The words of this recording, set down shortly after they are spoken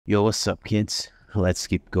Yo, what's up, kids? Let's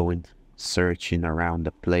keep going, searching around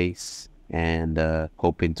the place and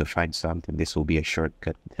hoping to find something. This will be a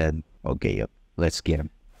shortcut. Then, okay, yep, let's get them.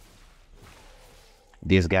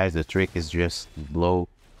 These guys, the trick is just blow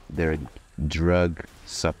their drug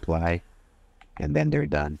supply and then they're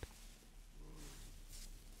done.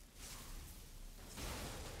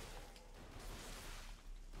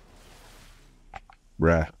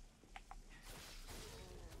 Bruh.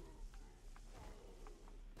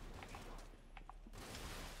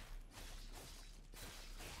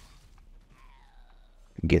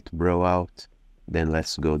 Get bro out. Then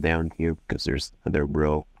let's go down here because there's another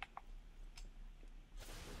bro.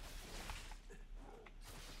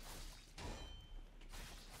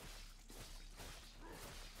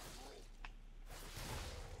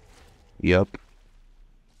 Yup.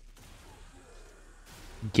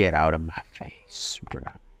 Get out of my face,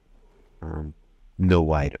 bruh.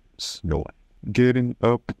 No items. No. Getting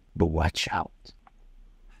up, but watch out.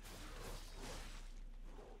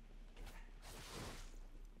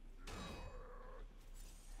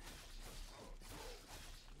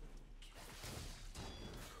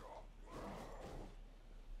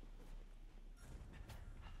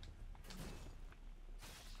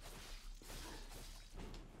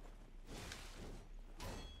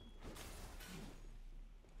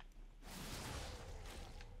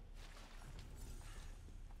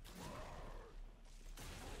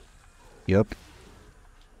 Yup.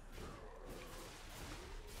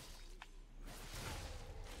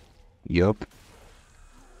 Yup.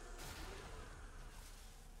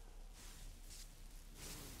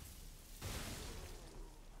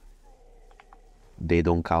 They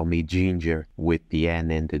don't call me Ginger with the N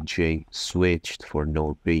and the J switched for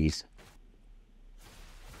no reason.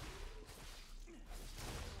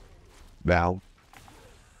 Well,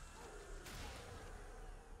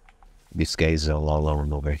 this guy is all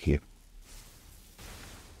alone over here.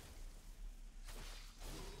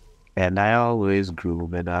 And I always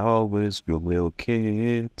groom little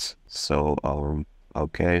kids. So,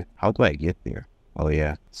 okay. How do I get there? Oh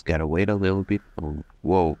yeah, it's gotta wait a little bit.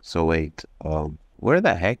 Whoa, so wait, where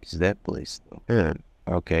the heck is that place though?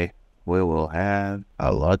 Okay, we will have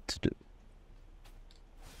a lot to do.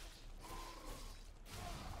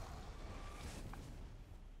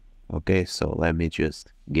 Okay, so let me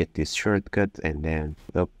just get this shortcut and then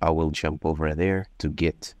I will jump over there to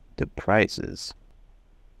get the prizes.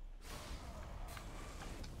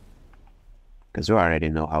 Because you already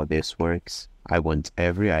know how this works. I want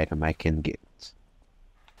every item I can get.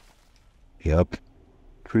 Yup.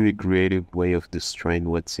 Pretty creative way of destroying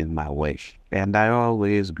what's in my way. And I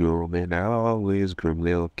always groom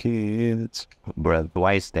little kids. Bruh,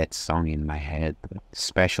 why is that song in my head?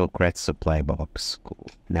 Special cred supply box. Cool.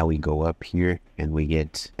 Now we go up here and we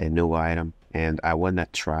get a new item. And I wanna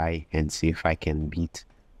try and see if I can beat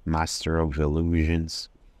Master of Illusions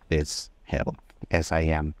this hell. As I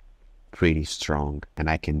am pretty strong and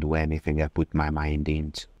I can do anything I put my mind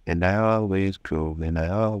into. And I always groom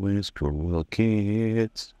little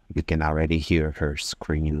kids. You can already hear her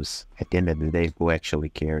screams. At the end of the day, who actually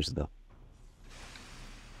cares though?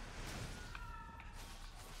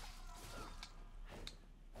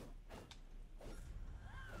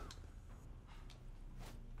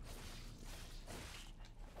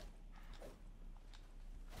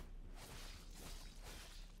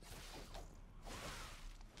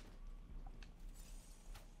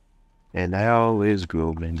 And I always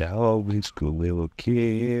groom little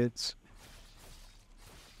kids.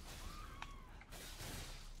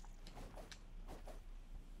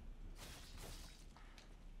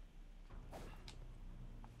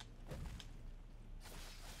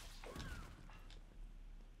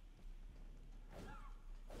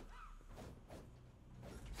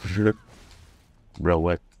 Bro,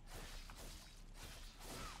 what?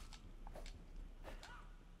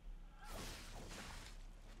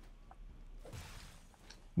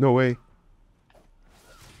 No way.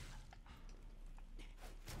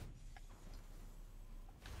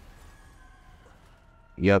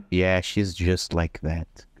 Yup, yeah, she's just like that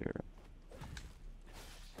girl.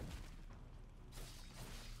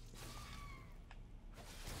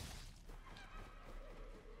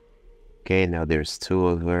 Okay, now there's two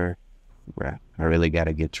of her. Bruh, I really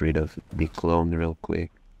gotta get rid of the clone real quick.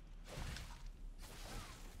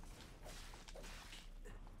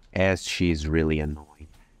 As she's really annoying.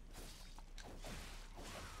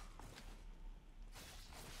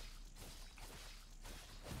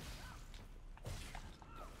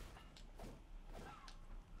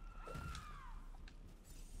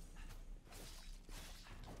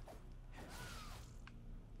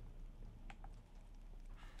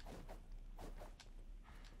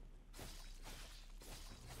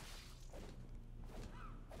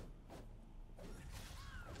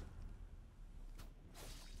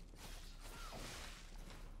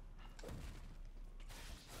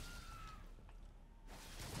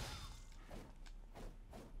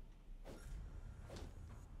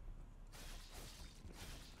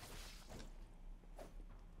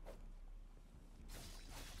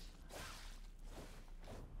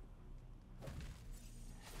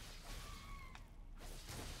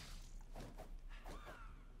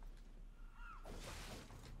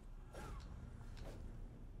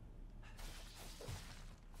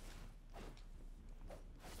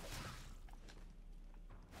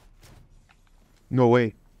 No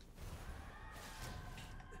way.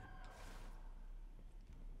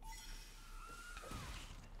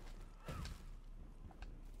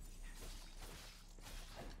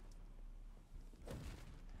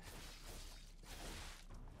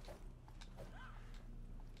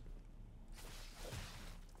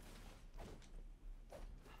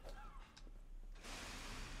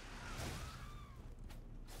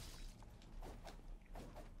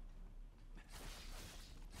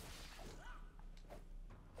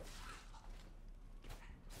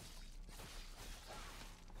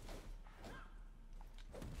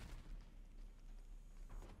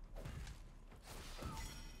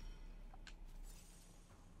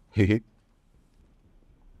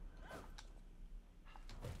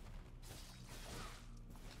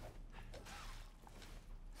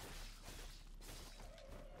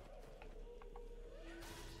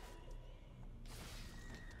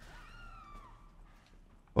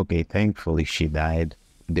 Okay, thankfully she died.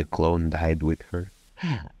 The clone died with her.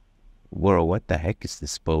 Whoa, what the heck is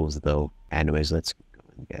this pose though? Anyways, let's keep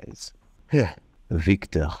going, guys. Yeah.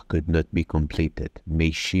 Victor could not be completed.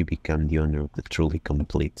 May she become the owner of the truly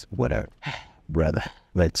complete. Whatever. Brother,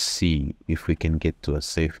 let's see if we can get to a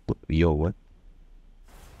safe Yo, what?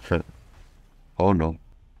 Oh no.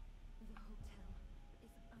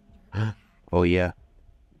 Oh yeah.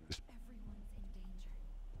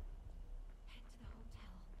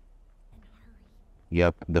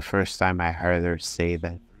 Yep, the first time I heard her say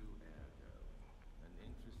that.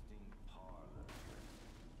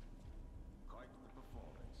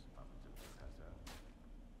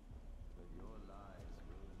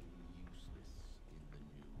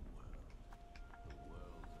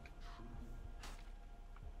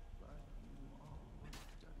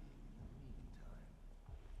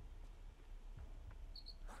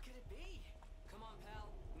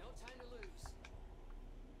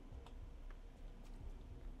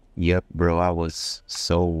 Yep, bro, I was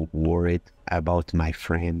so worried about my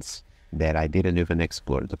friends that I didn't even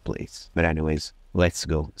explore the place. But anyways, let's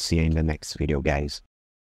go. See you in the next video, guys.